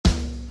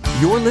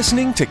You're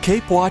listening to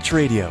Cape Watch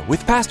Radio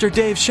with Pastor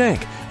Dave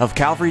Shank of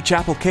Calvary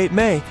Chapel, Cape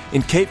May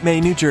in Cape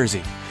May, New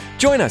Jersey.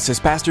 Join us as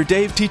Pastor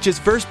Dave teaches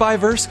verse by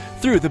verse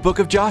through the book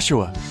of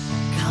Joshua.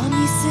 Come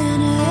ye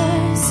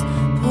sinners,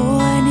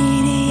 poor,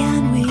 needy,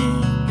 and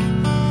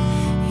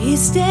weak. He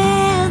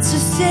stands to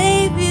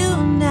save you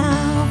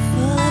now,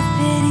 full of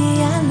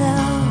pity and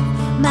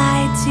love,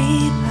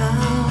 mighty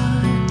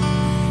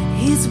power.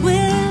 He's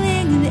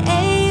willing and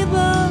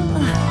able,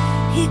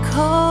 He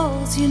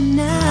calls you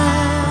now.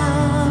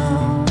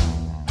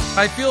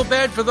 I feel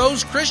bad for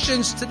those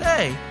Christians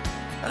today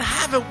that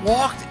haven't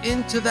walked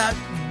into that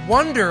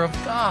wonder of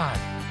God.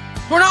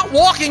 We're not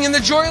walking in the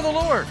joy of the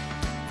Lord.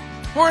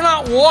 We're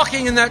not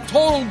walking in that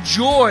total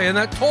joy and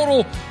that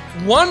total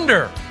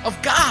wonder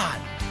of God.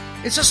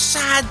 It's a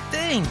sad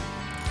thing.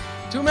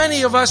 Too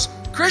many of us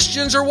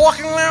Christians are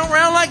walking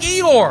around like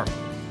Eeyore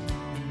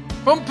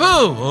from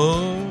Pooh.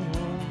 Oh,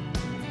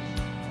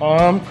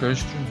 I'm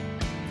Christian.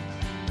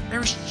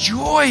 There's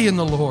joy in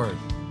the Lord.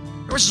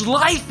 There's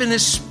life in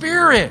His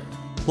Spirit.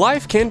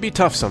 Life can be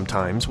tough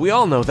sometimes, we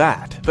all know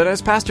that. But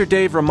as Pastor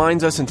Dave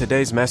reminds us in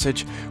today's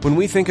message, when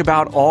we think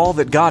about all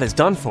that God has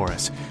done for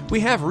us,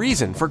 we have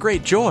reason for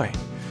great joy.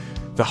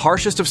 The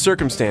harshest of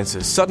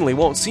circumstances suddenly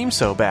won't seem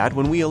so bad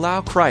when we allow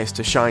Christ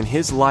to shine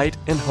His light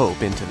and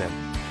hope into them.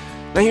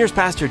 Now here's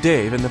Pastor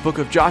Dave in the book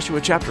of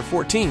Joshua chapter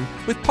 14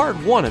 with part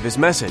 1 of his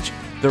message,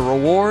 The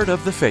Reward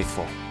of the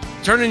Faithful.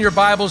 Turn in your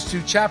Bibles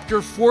to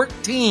chapter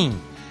 14.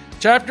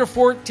 Chapter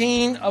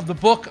 14 of the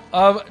book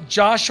of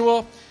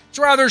Joshua. It's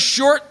a rather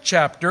short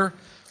chapter,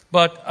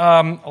 but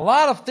a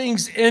lot of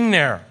things in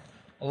there.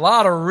 A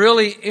lot of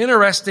really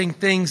interesting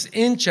things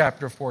in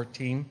chapter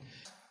 14.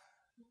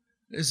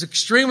 It's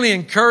extremely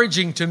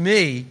encouraging to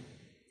me.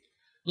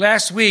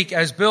 Last week,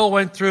 as Bill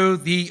went through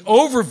the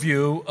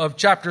overview of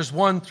chapters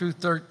 1 through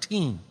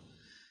 13,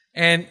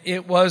 and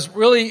it was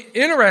really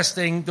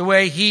interesting the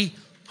way he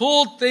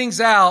pulled things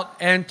out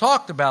and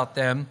talked about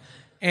them,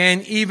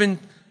 and even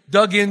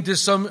dug into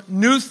some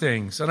new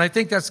things. And I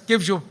think that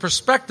gives you a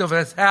perspective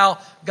of how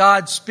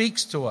God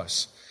speaks to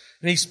us.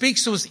 And He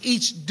speaks to us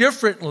each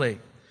differently.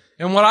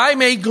 And what I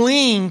may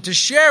glean to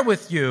share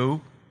with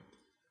you,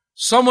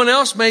 someone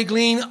else may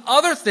glean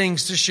other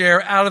things to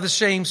share out of the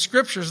same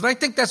scriptures. And I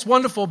think that's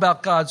wonderful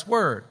about God's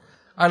Word.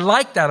 I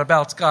like that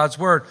about God's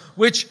Word,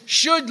 which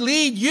should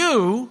lead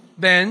you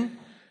then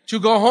to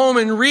go home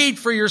and read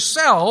for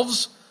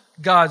yourselves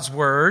God's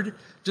Word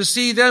to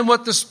see then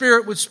what the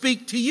Spirit would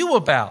speak to you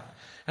about.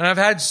 And I've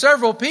had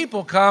several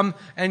people come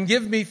and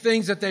give me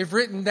things that they've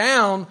written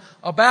down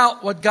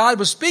about what God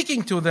was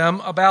speaking to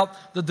them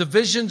about the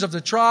divisions of the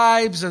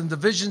tribes and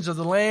divisions of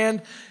the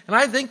land. And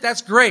I think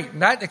that's great.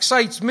 And that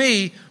excites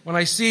me when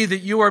I see that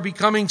you are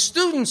becoming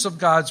students of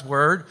God's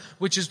Word,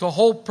 which is the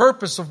whole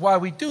purpose of why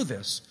we do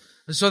this.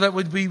 And so that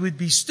we would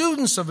be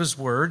students of His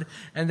Word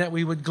and that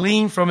we would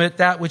glean from it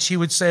that which He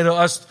would say to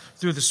us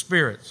through the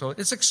Spirit. So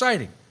it's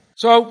exciting.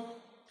 So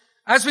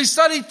as we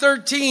studied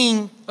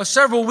 13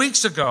 several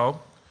weeks ago,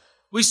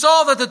 we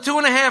saw that the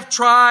 2.5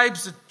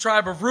 tribes, the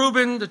tribe of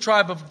Reuben, the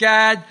tribe of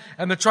Gad,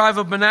 and the tribe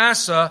of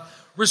Manasseh,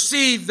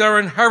 received their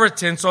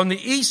inheritance on the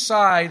east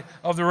side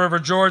of the River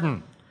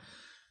Jordan.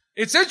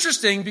 It's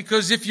interesting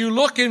because if you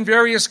look in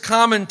various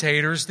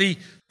commentators, the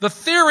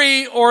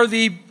theory or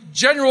the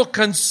general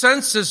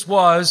consensus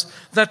was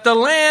that the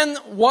land,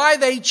 why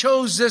they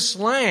chose this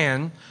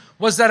land,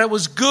 was that it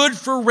was good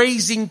for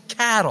raising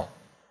cattle.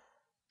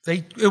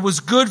 It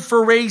was good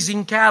for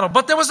raising cattle.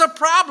 But there was a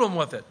problem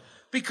with it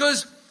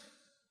because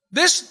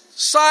this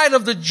side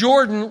of the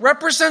Jordan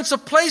represents a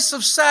place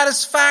of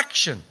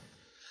satisfaction,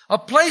 a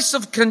place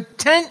of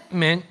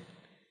contentment,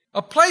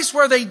 a place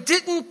where they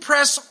didn't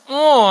press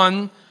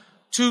on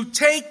to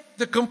take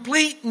the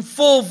complete and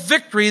full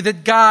victory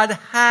that God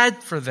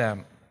had for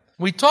them.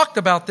 We talked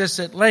about this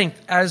at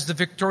length as the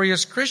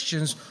victorious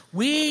Christians.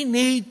 We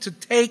need to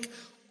take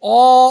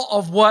all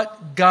of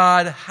what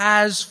God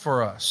has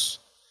for us.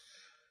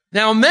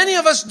 Now, many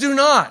of us do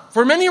not,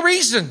 for many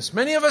reasons.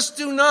 Many of us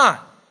do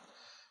not.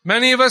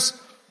 Many of us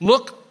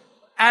look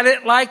at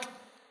it like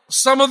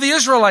some of the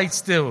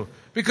Israelites do,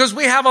 because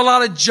we have a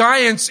lot of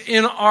giants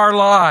in our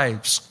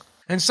lives.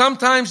 And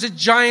sometimes the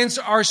giants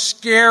are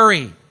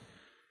scary,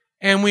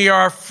 and we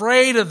are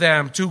afraid of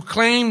them, to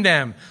claim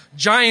them.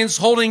 Giants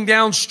holding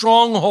down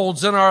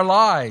strongholds in our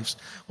lives.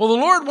 Well, the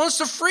Lord wants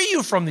to free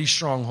you from these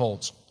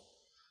strongholds.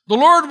 The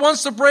Lord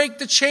wants to break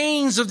the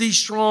chains of these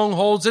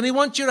strongholds, and He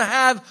wants you to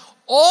have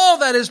all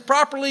that is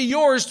properly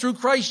yours through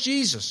Christ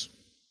Jesus.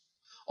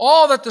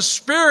 All that the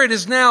Spirit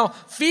is now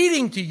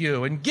feeding to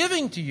you and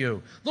giving to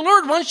you. The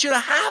Lord wants you to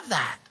have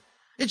that.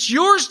 It's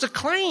yours to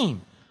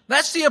claim.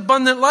 That's the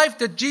abundant life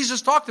that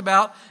Jesus talked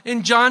about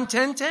in John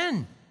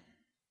 10:10.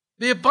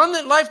 The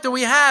abundant life that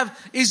we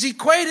have is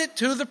equated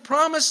to the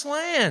promised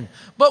land.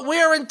 But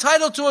we are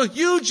entitled to a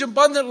huge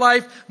abundant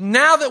life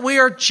now that we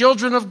are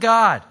children of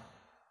God.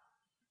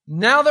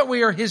 Now that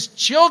we are His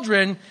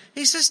children,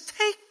 He says,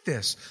 take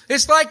this.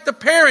 It's like the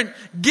parent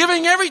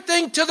giving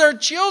everything to their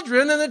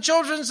children and the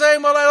children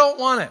saying, well, I don't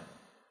want it.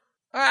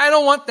 I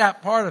don't want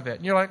that part of it.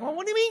 And you're like, well,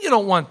 what do you mean you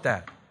don't want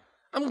that?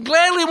 I'm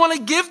gladly want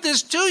to give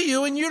this to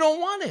you and you don't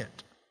want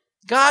it.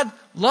 God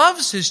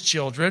loves his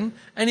children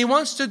and he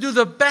wants to do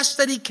the best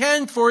that he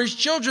can for his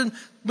children,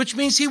 which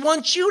means he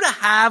wants you to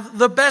have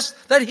the best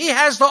that he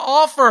has to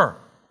offer.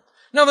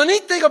 Now, the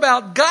neat thing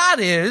about God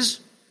is,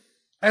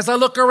 as I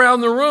look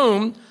around the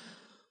room,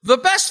 the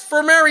best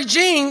for Mary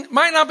Jean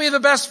might not be the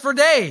best for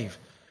Dave.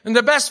 And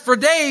the best for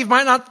Dave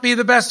might not be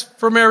the best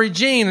for Mary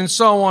Jean, and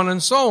so on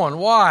and so on.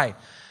 Why?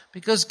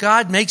 Because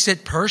God makes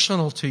it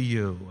personal to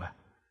you.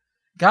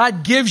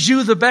 God gives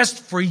you the best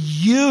for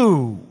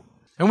you.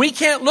 And we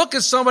can't look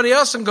at somebody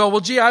else and go, well,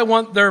 gee, I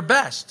want their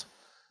best.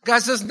 God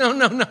says,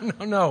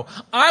 no.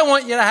 I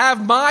want you to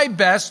have my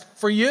best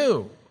for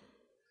you.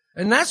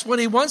 And that's what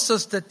he wants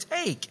us to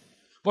take.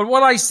 But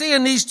what I see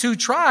in these two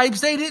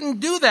tribes, they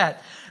didn't do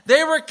that.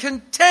 They were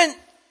content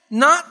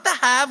not to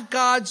have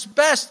God's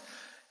best.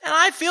 And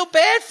I feel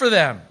bad for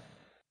them.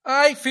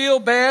 I feel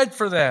bad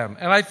for them.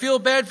 And I feel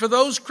bad for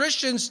those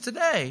Christians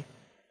today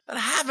that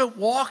haven't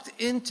walked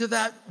into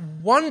that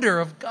wonder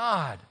of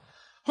God,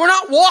 who are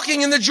not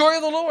walking in the joy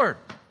of the Lord,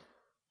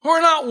 who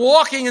are not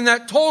walking in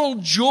that total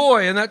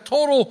joy and that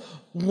total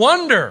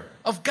wonder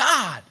of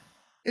God.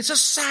 It's a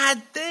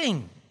sad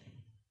thing.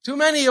 Too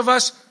many of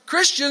us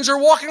Christians are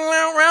walking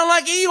around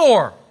like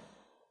Eeyore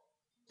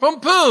from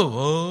Pooh.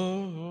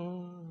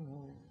 Oh,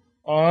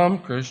 I'm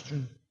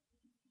Christian.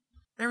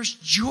 There's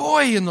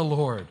joy in the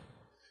Lord.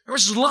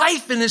 There's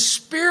life in his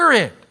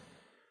Spirit.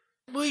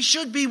 We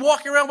should be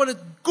walking around with a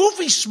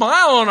goofy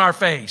smile on our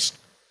face,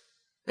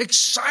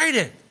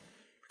 excited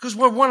because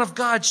we're one of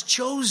God's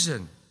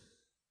chosen.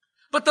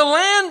 But the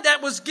land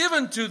that was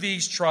given to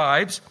these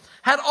tribes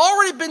had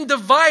already been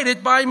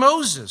divided by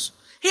Moses.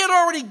 He had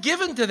already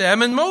given to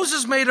them, and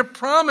Moses made a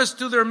promise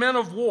to their men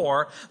of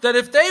war that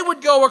if they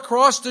would go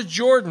across the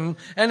Jordan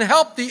and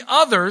help the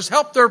others,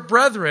 help their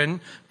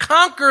brethren,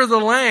 conquer the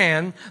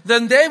land,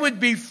 then they would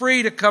be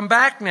free to come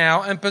back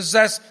now and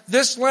possess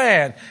this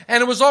land.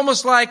 And it was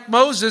almost like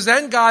Moses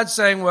and God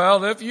saying,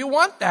 well, if you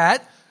want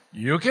that,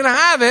 you can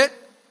have it.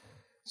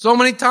 So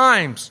many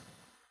times,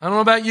 I don't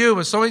know about you,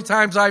 but so many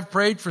times I've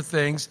prayed for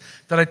things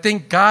that I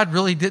think God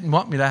really didn't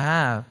want me to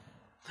have.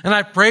 And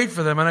I prayed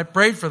for them, and I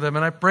prayed for them,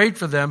 and I prayed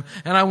for them,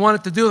 and I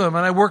wanted to do them,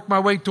 and I worked my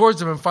way towards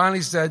them, and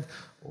finally said,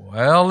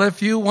 well,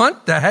 if you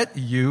want that,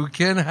 you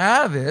can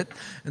have it.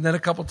 And then a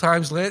couple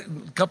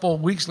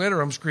weeks later,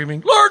 I'm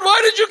screaming, Lord,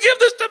 why did you give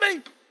this to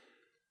me?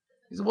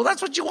 He said, well,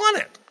 that's what you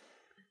wanted.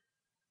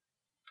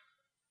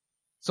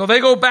 So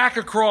they go back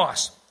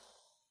across.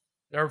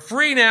 They're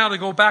free now to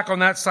go back on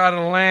that side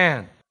of the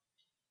land.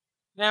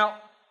 Now,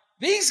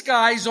 these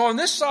guys on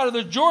this side of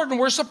the Jordan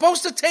were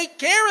supposed to take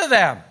care of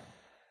them.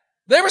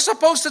 They were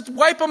supposed to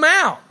wipe them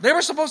out. They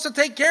were supposed to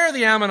take care of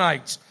the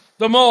Ammonites,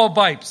 the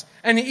Moabites,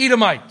 and the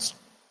Edomites.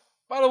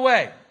 By the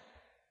way,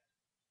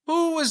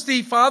 who was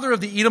the father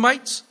of the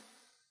Edomites?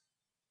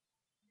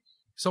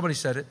 Somebody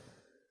said it.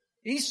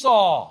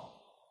 Esau.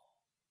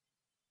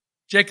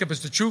 Jacob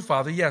is the true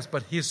father, yes,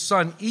 but his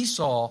son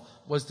Esau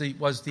was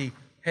the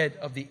head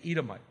of the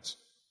Edomites.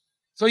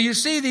 So you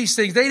see these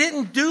things. They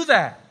didn't do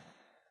that.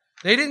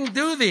 They didn't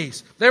do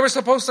these. They were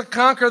supposed to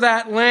conquer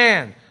that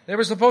land. They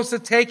were supposed to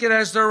take it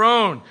as their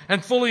own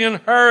and fully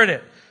inherit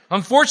it.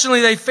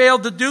 Unfortunately, they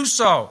failed to do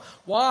so.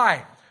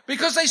 Why?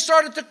 Because they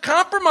started to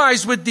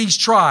compromise with these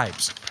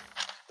tribes.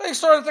 They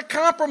started to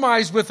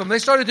compromise with them. They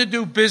started to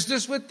do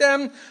business with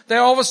them.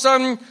 All of a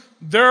sudden,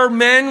 their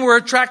men were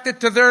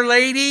attracted to their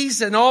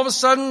ladies, and all of a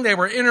sudden they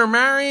were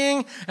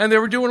intermarrying, and they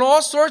were doing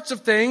all sorts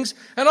of things.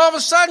 And all of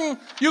a sudden,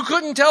 you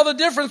couldn't tell the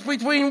difference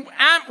between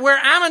where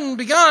Ammon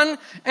begun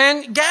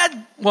and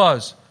Gad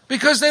was,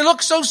 because they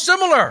looked so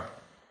similar.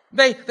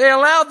 They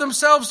allowed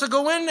themselves to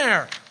go in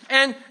there.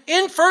 And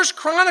in 1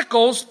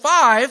 Chronicles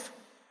 5,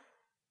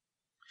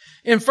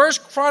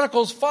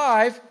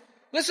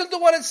 listen to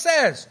what it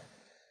says.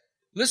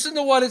 Listen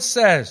to what it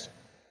says.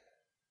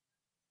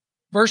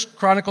 1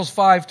 Chronicles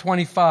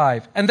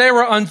 5:25. And they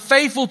were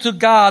unfaithful to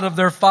God of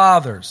their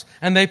fathers,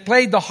 and they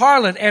played the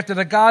harlot after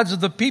the gods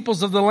of the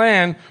peoples of the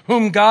land,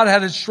 whom God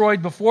had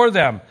destroyed before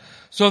them.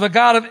 So the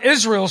God of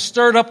Israel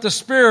stirred up the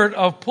spirit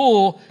of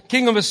Pul,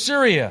 king of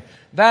Assyria.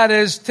 That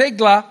is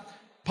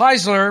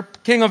Tiglath-Pileser,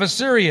 king of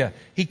Assyria.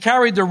 He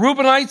carried the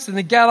Reubenites and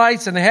the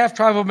Gadites and the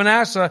half-tribe of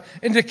Manasseh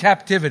into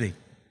captivity.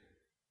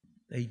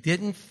 They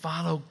didn't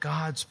follow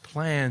God's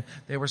plan.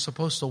 They were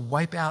supposed to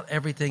wipe out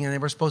everything, and they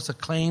were supposed to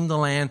claim the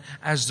land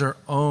as their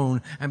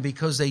own. And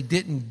because they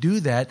didn't do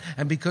that,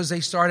 and because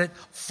they started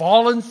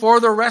falling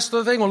for the rest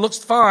of the thing, well, it looks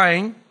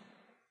fine.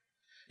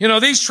 You know,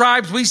 these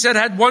tribes, we said,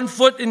 had 1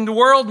 foot in the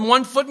world and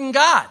 1 foot in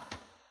God.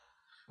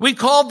 We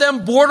called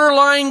them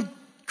borderline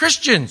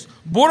Christians,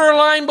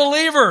 borderline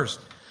believers,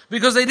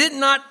 because they did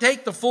not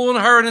take the full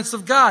inheritance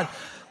of God.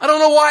 I don't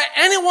know why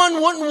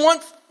anyone wouldn't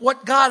want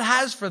what God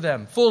has for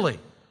them fully.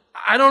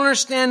 I don't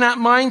understand that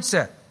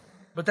mindset,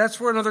 but that's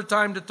for another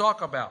time to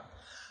talk about.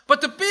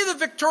 But to be the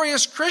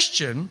victorious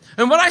Christian,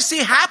 and what I see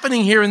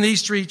happening here in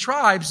these 3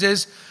 tribes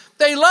is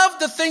they loved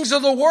the things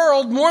of the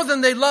world more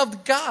than they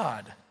loved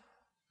God.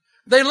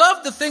 They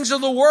loved the things of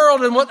the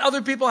world and what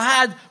other people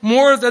had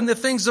more than the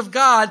things of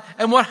God.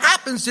 And what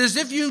happens is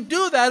if you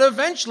do that,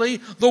 eventually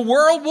the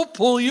world will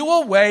pull you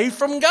away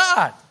from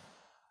God.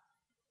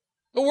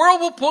 The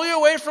world will pull you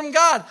away from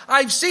God.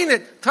 I've seen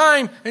it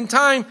time and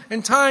time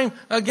and time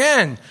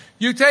again.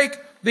 You take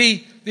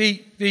the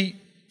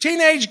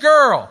teenage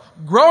girl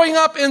growing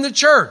up in the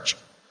church,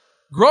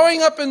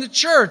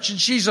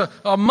 and she's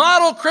a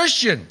model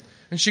Christian,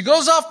 and she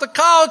goes off to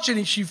college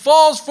and she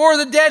falls for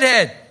the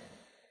deadhead.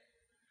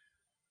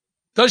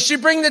 Does she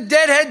bring the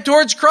deadhead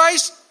towards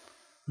Christ?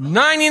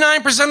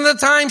 99% of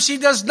the time she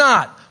does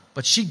not,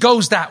 but she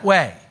goes that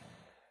way.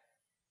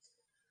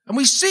 And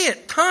we see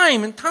it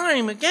time and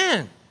time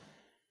again.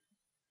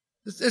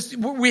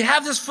 We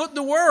have this foot in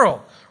the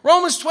world.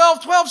 Romans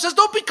 12:12 says,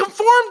 don't be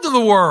conformed to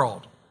the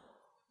world.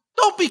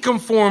 Don't be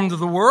conformed to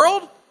the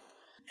world.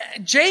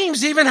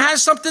 James even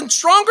has something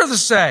stronger to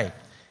say.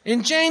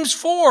 In James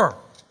 4,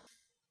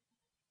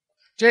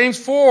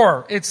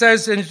 it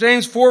says in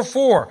James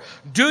 4:4,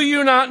 do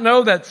you not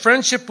know that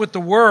friendship with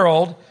the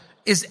world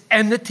is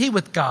enmity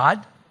with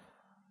God?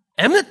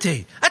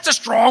 Enmity. That's a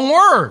strong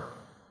word.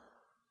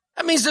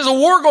 That means there's a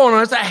war going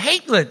on. It's a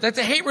hatelet. That's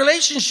a hate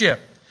relationship.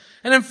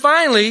 And then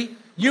finally,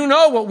 you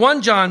know what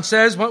 1 John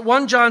says, what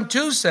 1 John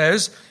 2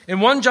 says. In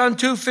 1 John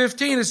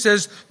 2:15, it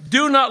says,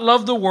 do not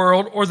love the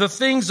world or the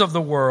things of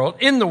the world,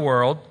 in the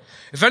world.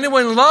 If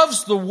anyone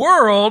loves the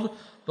world,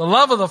 the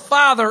love of the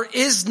Father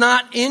is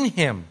not in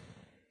him.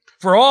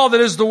 For all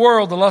that is the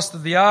world, the lust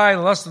of the eye,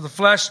 the lust of the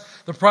flesh,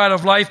 the pride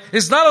of life,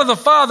 is not of the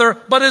Father,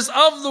 but is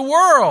of the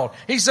world.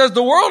 He says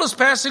the world is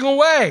passing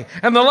away,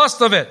 and the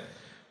lust of it.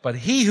 But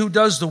he who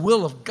does the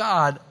will of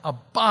God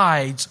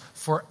abides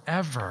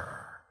forever.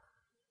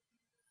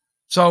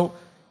 So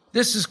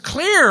this is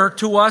clear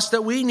to us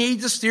that we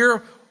need to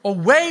steer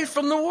away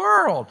from the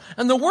world.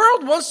 And the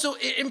world wants to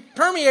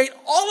permeate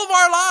all of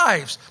our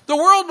lives. The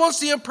world wants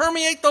to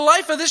permeate the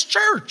life of this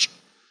church.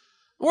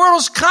 The world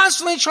is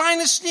constantly trying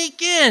to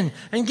sneak in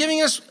and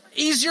giving us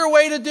easier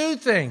way to do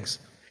things.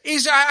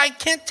 I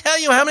can't tell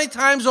you how many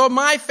times on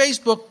my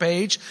Facebook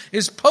page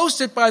is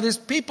posted by this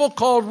people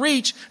called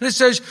Reach, and it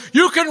says,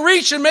 you can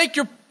reach and make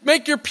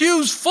your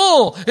pews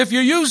full if you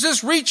use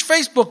this Reach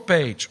Facebook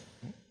page.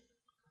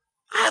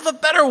 I have a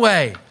better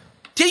way.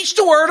 Teach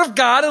the Word of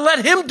God and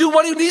let Him do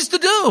what He needs to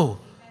do.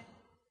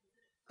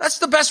 That's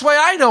the best way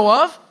I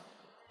know of.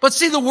 But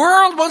see, the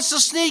world wants to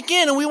sneak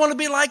in, and we want to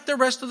be like the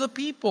rest of the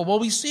people. Well,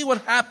 we see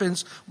what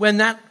happens when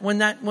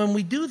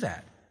we do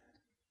that.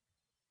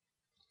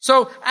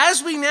 So,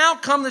 as we now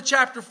come to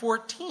chapter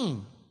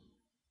 14,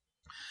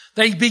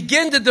 they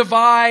begin to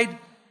divide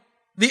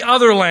the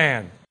other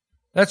land.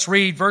 Let's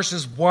read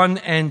verses 1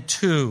 and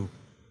 2.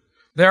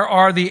 These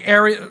are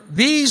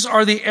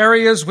the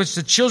areas which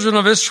the children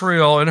of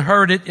Israel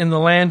inherited in the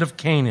land of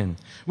Canaan,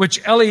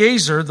 which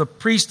Eleazar, the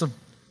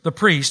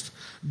priest,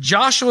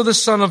 Joshua the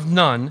son of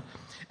Nun,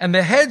 and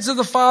the heads of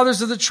the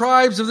fathers of the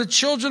tribes of the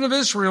children of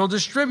Israel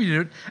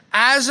distributed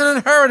as an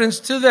inheritance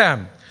to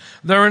them.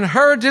 Their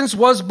inheritance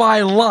was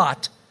by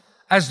lot,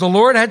 as the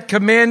Lord had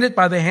commanded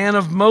by the hand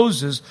of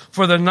Moses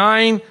for the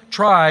 9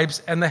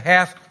 tribes and the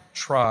half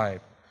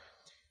tribe.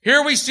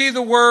 Here we see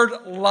the word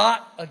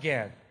lot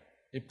again.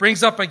 It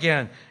brings up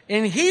again.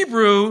 In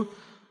Hebrew,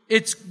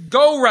 it's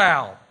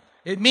goral.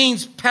 It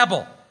means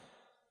pebble.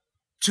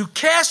 To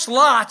cast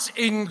lots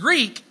in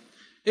Greek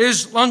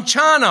is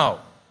lanchano.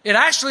 It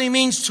actually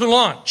means to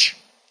launch.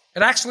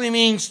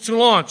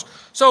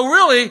 So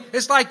really,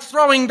 it's like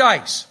throwing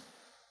dice.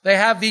 They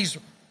have these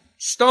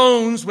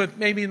stones with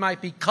maybe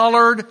might be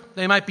colored.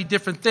 They might be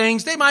different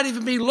things. They might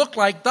even look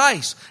like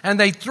dice. And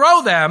they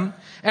throw them.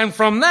 And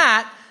from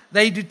that,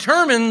 they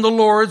determine the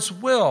Lord's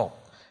will.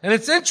 And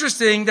it's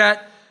interesting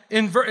that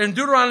in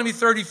Deuteronomy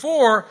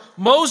 34,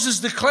 Moses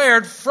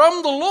declared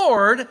from the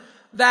Lord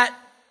that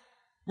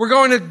we're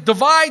going to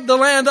divide the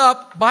land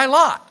up by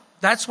lot.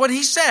 That's what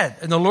he said.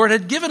 And the Lord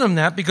had given him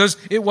that because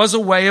it was a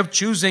way of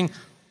choosing.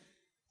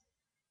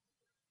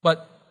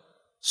 But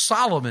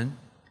Solomon,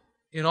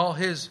 in all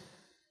his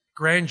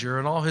grandeur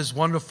and all his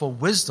wonderful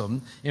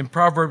wisdom, in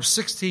Proverbs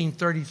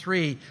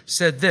 16:33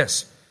 said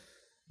this,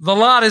 the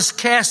lot is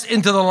cast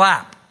into the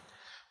lap,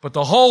 but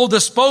the whole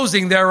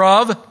disposing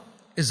thereof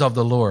is of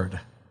the Lord.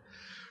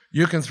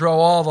 You can throw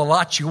all the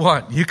lots you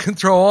want.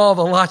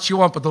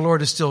 But the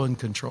Lord is still in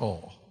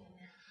control.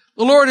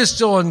 The Lord is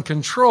still in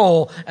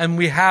control, and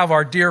we have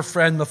our dear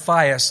friend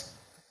Matthias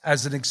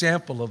as an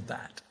example of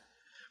that.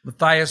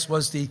 Matthias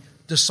was the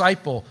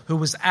disciple who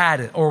was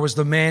added, or was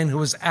the man who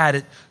was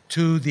added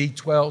to the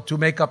 12, to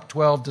make up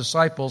 12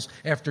 disciples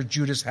after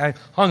Judas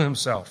hung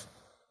himself.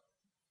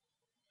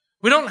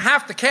 We don't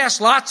have to cast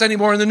lots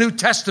anymore in the New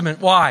Testament.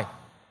 Why?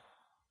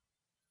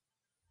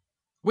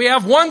 We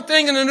have one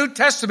thing in the New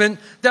Testament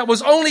that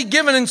was only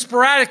given in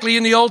sporadically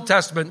in the Old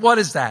Testament. What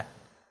is that?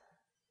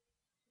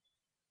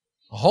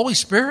 The Holy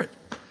Spirit.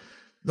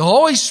 The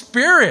Holy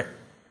Spirit.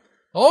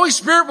 The Holy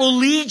Spirit will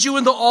lead you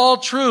into all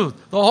truth.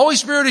 The Holy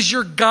Spirit is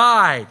your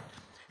guide.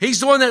 He's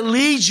the one that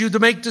leads you to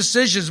make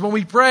decisions. When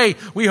we pray,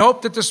 we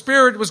hope that the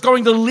Spirit was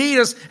going to lead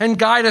us and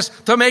guide us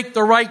to make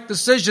the right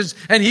decisions.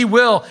 And He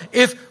will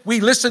if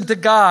we listen to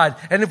God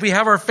and if we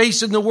have our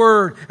face in the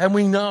Word and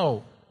we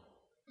know.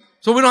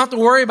 So we don't have to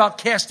worry about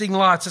casting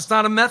lots. It's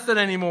not a method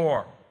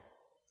anymore.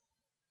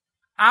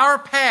 Our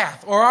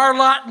path or our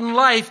lot in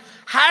life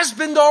has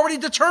been already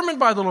determined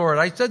by the Lord.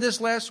 I said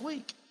this last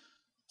week.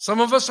 Some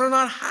of us are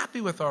not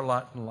happy with our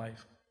lot in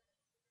life.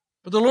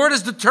 But the Lord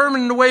has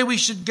determined the way we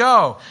should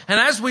go. And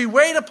as we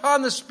wait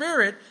upon the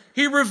Spirit,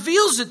 He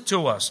reveals it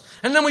to us.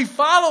 And then we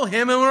follow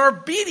Him and we're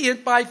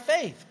obedient by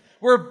faith.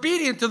 We're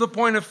obedient to the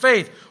point of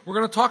faith. We're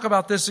going to talk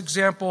about this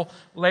example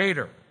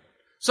later.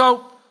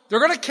 So they're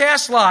going to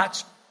cast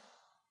lots.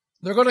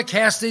 They're going to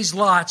cast these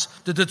lots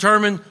to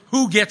determine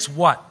who gets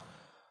what.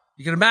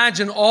 You can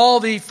imagine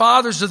all the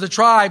fathers of the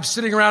tribes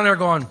sitting around there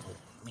going,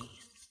 oh, me,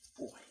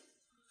 boy,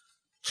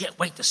 can't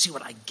wait to see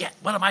what I get.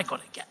 What am I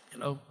going to get,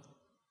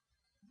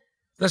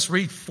 Let's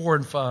read 4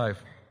 and 5.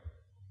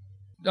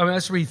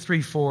 Let's read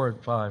 3, 4,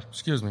 and 5.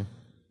 Excuse me.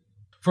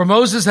 For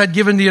Moses had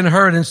given the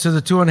inheritance to the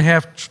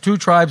two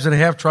tribes and a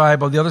half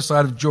tribe on the other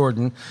side of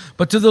Jordan,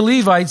 but to the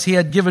Levites he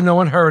had given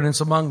no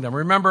inheritance among them.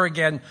 Remember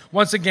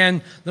once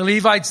again, the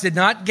Levites did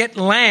not get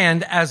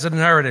land as an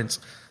inheritance.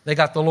 They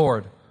got the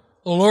Lord.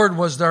 The Lord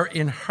was their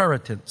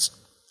inheritance.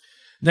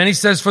 Then he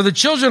says, for the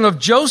children of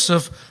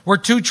Joseph were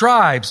 2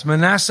 tribes,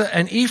 Manasseh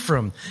and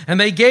Ephraim, and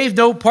they gave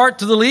no part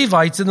to the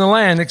Levites in the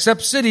land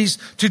except cities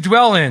to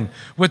dwell in,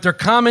 with their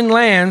common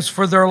lands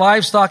for their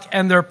livestock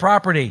and their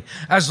property.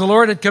 As the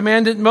Lord had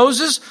commanded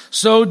Moses,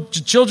 so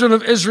the children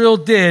of Israel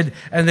did,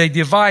 and they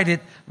divided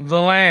the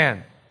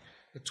land.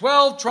 The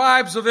 12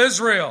 tribes of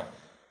Israel,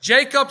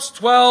 Jacob's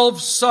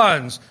 12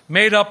 sons,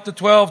 made up the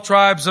 12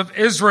 tribes of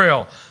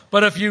Israel.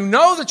 But if you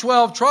know the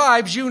 12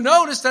 tribes, you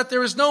notice that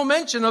there is no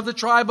mention of the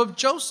tribe of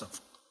Joseph.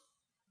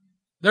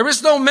 There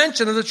is no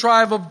mention of the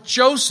tribe of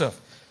Joseph.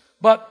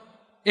 But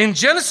in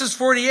Genesis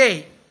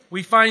 48,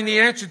 we find the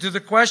answer to the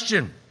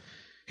question.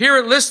 Here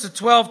it lists the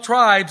 12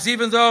 tribes.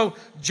 Even though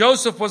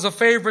Joseph was a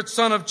favorite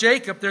son of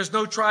Jacob, there's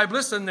no tribe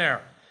listed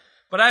there.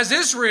 But as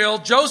Israel,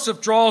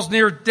 Joseph draws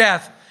near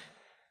death.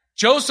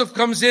 Joseph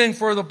comes in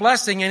for the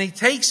blessing, and he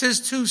takes his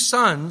 2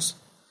 sons,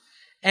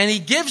 and he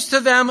gives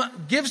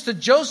to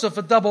Joseph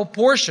a double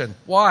portion.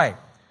 Why?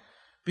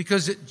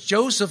 Because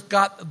Joseph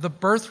got the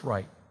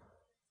birthright.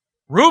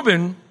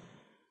 Reuben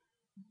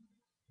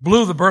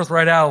blew the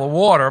birthright out of the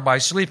water by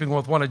sleeping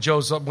with one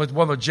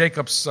of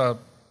Jacob's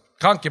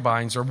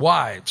concubines or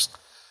wives.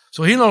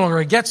 So he no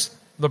longer gets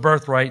the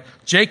birthright.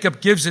 Jacob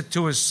gives it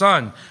to his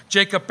son.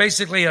 Jacob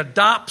basically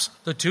adopts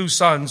the 2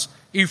 sons,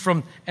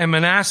 Ephraim and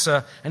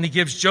Manasseh, and he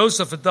gives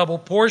Joseph a double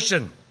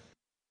portion.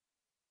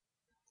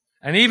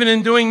 And even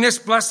in doing this,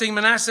 blessing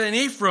Manasseh and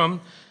Ephraim,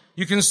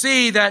 you can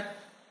see that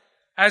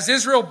as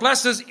Israel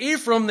blesses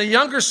Ephraim, the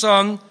younger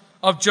son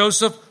of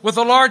Joseph, with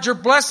a larger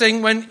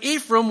blessing when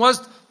Ephraim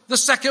was the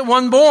second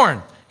one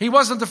born. He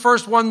wasn't the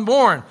first one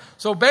born.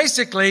 So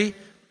basically,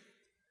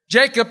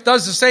 Jacob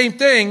does the same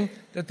thing,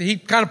 that he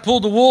kind of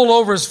pulled the wool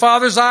over his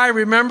father's eye,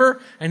 remember?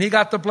 And he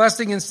got the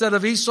blessing instead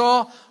of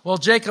Esau. Well,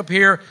 Jacob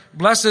here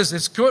blesses.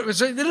 It's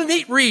a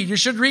neat read. You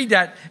should read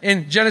that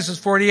in Genesis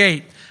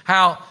 48,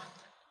 how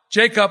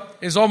Jacob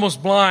is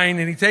almost blind,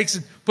 and he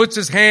puts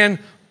his hand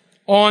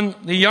on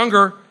the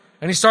younger,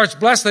 and he starts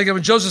blessing him,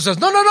 and Joseph says,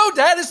 no,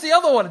 Dad, it's the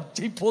other one. And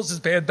he pulls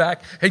his hand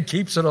back and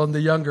keeps it on the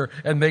younger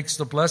and makes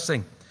the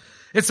blessing.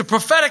 It's a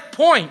prophetic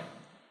point,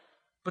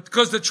 but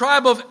because the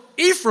tribe of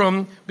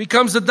Ephraim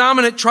becomes the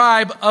dominant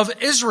tribe of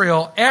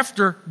Israel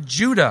after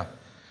Judah.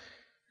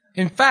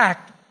 In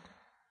fact,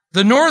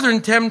 the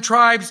northern 10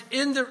 tribes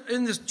in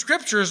the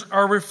scriptures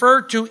are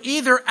referred to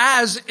either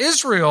as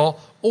Israel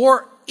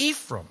or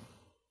Ephraim,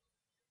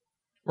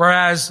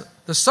 whereas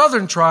the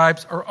southern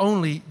tribes are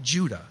only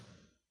Judah.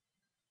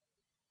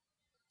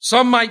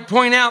 Some might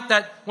point out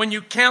that when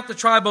you count the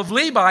tribe of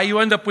Levi, you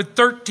end up with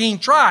 13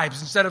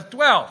 tribes instead of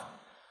 12.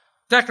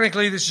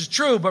 Technically, this is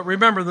true, but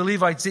remember, the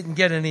Levites didn't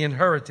get any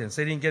inheritance.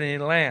 They didn't get any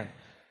land.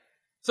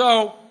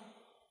 So,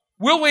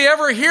 will we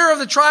ever hear of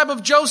the tribe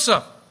of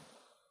Joseph?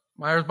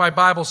 Here's my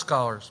Bible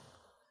scholars.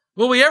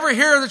 Will we ever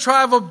hear of the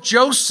tribe of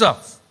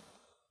Joseph?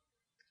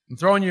 I'm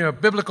throwing you a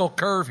biblical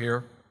curve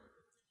here.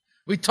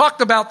 We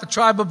talked about the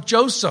tribe of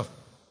Joseph.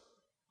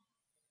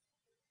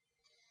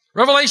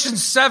 Revelation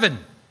 7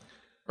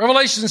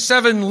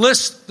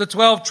 lists the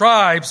 12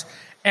 tribes,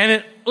 and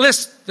it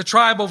lists the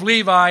tribe of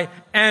Levi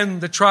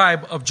and the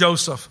tribe of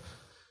Joseph.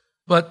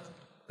 But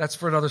that's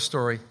for another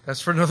story.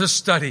 That's for another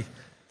study.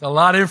 A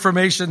lot of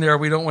information there.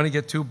 We don't want to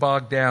get too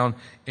bogged down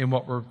in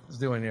what we're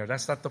doing here.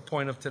 That's not the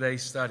point of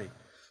today's study.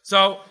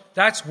 So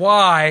that's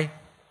why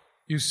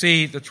you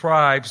see the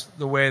tribes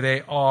the way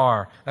they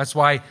are. That's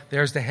why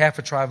there's the half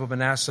a tribe of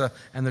Manasseh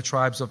and the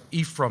tribes of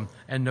Ephraim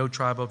and no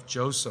tribe of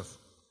Joseph.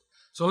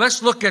 So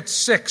let's look at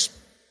 6.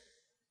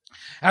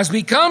 As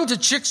we come to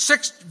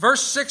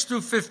verse 6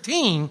 through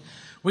 15,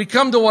 we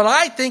come to what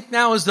I think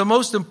now is the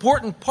most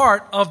important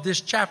part of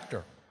this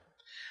chapter.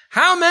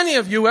 How many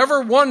of you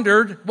ever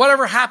wondered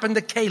whatever happened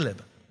to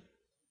Caleb?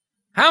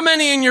 How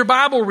many in your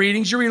Bible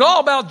readings, you read all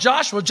about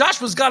Joshua.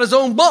 Joshua's got his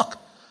own book.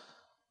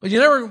 But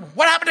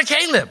what happened to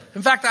Caleb?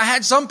 In fact, I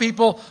had some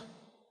people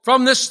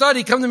from this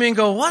study come to me and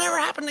go, whatever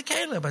happened to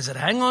Caleb? I said,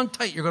 hang on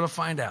tight, you're going to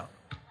find out.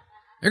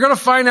 You're going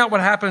to find out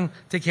what happened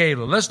to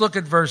Caleb. Let's look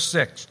at verse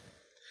 6.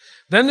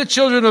 Then the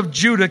children of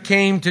Judah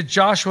came to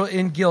Joshua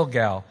in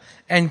Gilgal,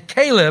 and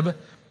Caleb,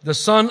 the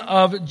son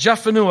of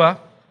Jephunneh,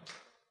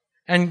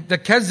 and the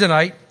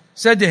Kenizzite,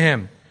 said to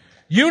him,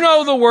 you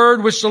know the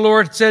word which the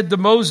Lord said to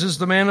Moses,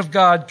 the man of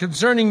God,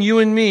 concerning you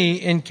and me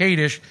in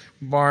Kadesh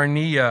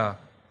Barnea.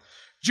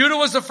 Judah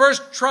was the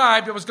first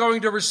tribe that was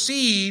going to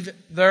receive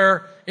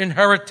their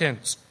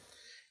inheritance.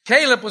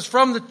 Caleb was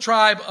from the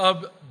tribe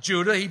of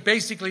Judah. He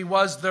basically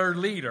was their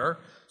leader.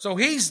 So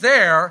he's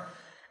there.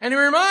 And he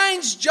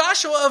reminds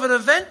Joshua of an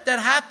event that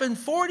happened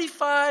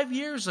 45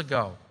 years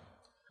ago.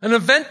 An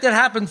event that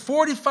happened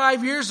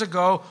 45 years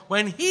ago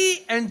when he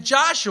and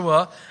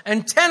Joshua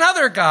and 10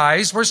 other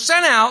guys were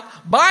sent out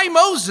by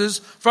Moses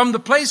from the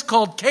place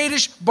called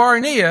Kadesh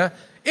Barnea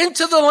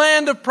into the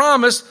land of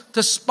promise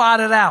to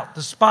spot it out,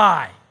 to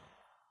spy.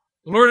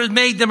 The Lord had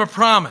made them a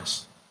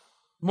promise.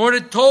 The Lord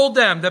had told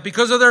them that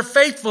because of their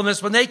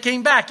faithfulness when they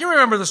came back, you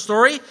remember the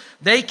story,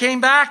 they came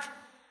back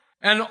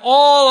and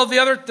all of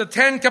the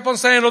 10 kept on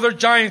saying, oh, there are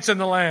giants in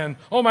the land.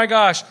 Oh my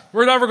gosh,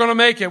 we're never going to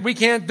make it. We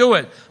can't do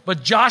it.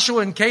 But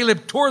Joshua and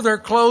Caleb tore their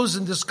clothes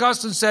in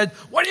disgust and said,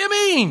 what do you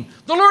mean?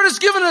 The Lord has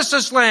given us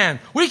this land.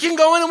 We can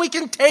go in and we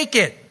can take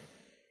it.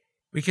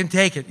 We can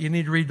take it. You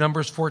need to read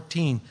Numbers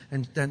 14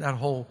 and then that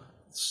whole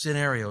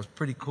scenario is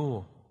pretty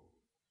cool.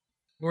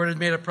 The Lord had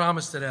made a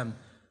promise to them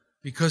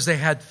because they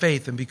had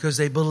faith and because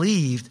they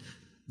believed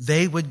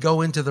they would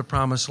go into the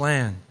promised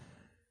land.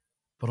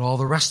 But all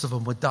the rest of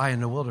them would die in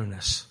the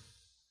wilderness.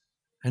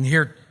 And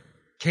here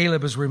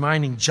Caleb is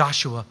reminding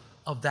Joshua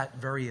of that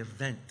very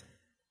event.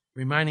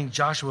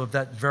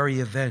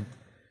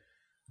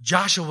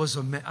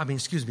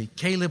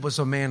 Caleb was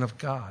a man of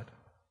God.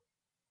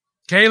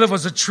 Caleb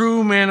was a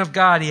true man of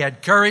God. He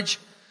had courage.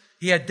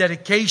 He had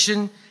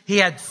dedication. He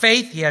had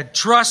faith. He had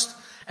trust.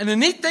 And the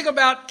neat thing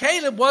about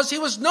Caleb was he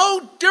was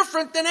no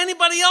different than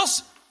anybody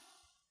else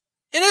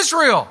in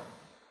Israel.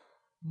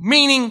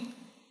 Meaning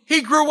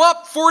he grew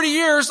up 40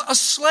 years a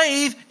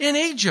slave in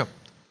Egypt.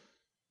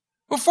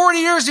 For 40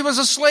 years he was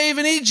a slave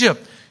in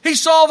Egypt. He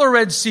saw the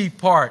Red Sea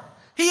part.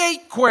 He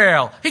ate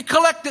quail. He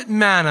collected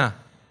manna.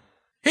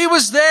 He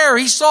was there.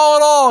 He saw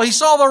it all. He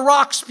saw the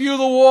rock spew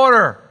the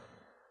water.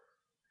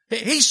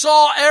 He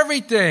saw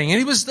everything and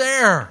he was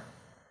there.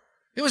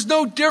 It was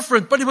no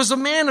different, but he was a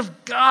man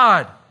of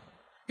God.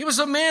 He was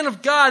a man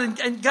of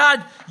God and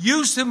God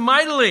used him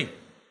mightily.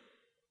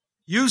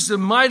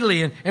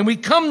 And we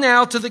come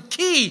now to the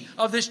key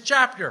of this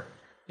chapter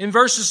in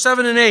verses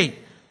 7 and 8.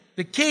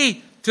 The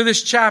key to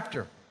this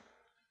chapter.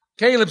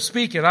 Caleb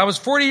speaking, I was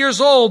 40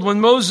 years old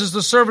when Moses,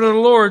 the servant of the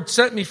Lord,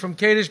 sent me from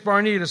Kadesh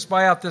Barnea to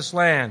spy out this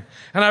land.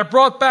 And I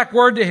brought back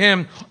word to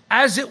him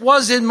as it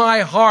was in my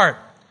heart.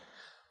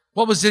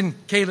 What was in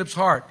Caleb's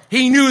heart?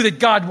 He knew that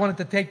God wanted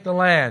to take the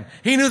land.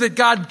 He knew that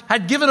God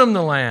had given him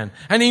the land.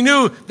 And he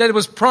knew that it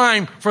was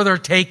prime for their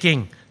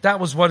taking. That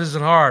was what is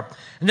in heart.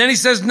 And then he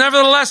says,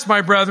 nevertheless,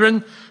 my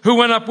brethren, who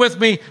went up with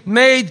me,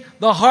 made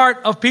the heart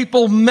of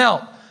people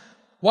melt.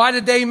 Why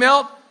did they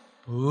melt?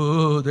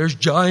 Oh, there's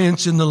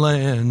giants in the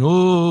land.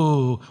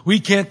 Oh, we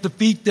can't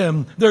defeat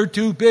them. They're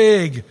too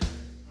big.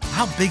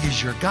 How big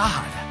is your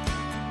God?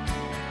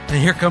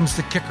 And here comes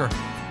the kicker.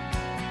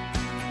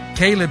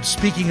 Caleb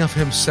speaking of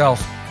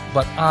himself,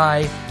 but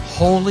I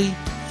wholly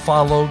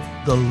followed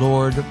the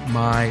Lord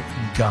my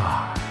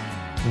God.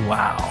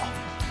 Wow.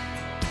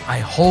 I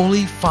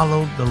wholly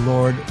followed the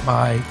Lord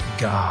my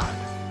God.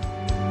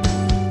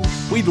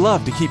 We'd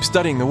love to keep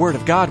studying the Word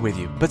of God with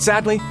you, but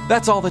sadly,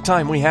 that's all the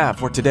time we have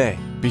for today.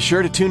 Be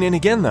sure to tune in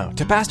again, though,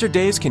 to Pastor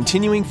Dave's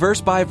continuing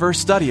verse-by-verse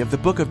study of the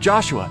book of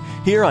Joshua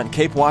here on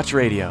Cape Watch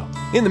Radio.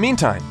 In the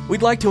meantime,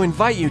 we'd like to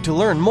invite you to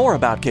learn more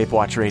about Cape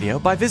Watch Radio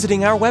by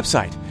visiting our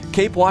website,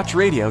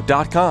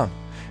 capewatchradio.com.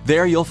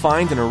 There you'll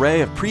find an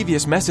array of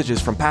previous messages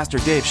from Pastor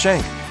Dave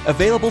Schenk,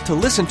 available to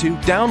listen to,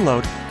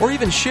 download, or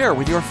even share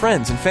with your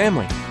friends and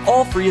family,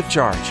 all free of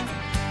charge.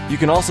 You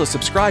can also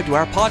subscribe to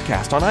our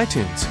podcast on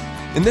iTunes.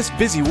 In this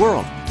busy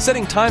world,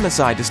 setting time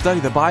aside to study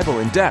the Bible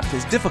in depth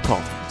is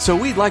difficult, so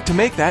we'd like to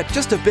make that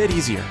just a bit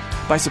easier.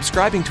 By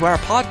subscribing to our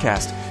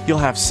podcast, you'll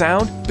have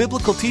sound,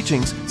 biblical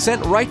teachings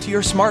sent right to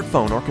your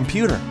smartphone or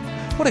computer.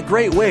 What a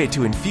great way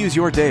to infuse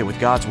your day with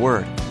God's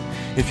Word.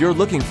 If you're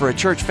looking for a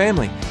church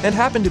family and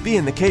happen to be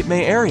in the Cape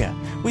May area,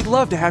 we'd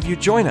love to have you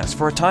join us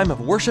for a time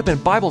of worship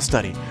and Bible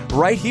study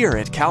right here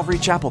at Calvary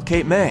Chapel,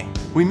 Cape May.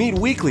 We meet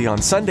weekly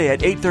on Sunday at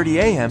 8:30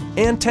 a.m.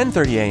 and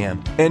 10:30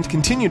 a.m. and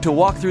continue to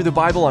walk through the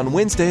Bible on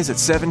Wednesdays at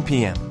 7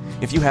 p.m.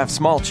 If you have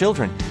small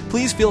children,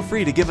 please feel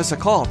free to give us a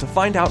call to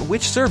find out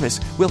which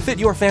service will fit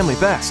your family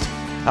best.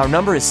 Our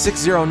number is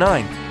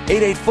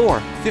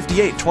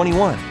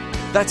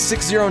 609-884-5821. That's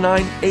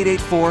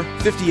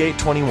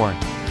 609-884-5821.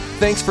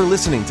 Thanks for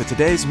listening to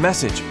today's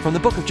message from the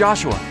book of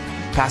Joshua.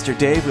 Pastor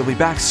Dave will be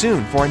back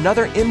soon for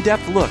another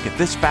in-depth look at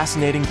this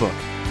fascinating book.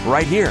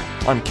 right here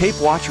on Cape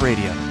Watch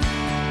Radio.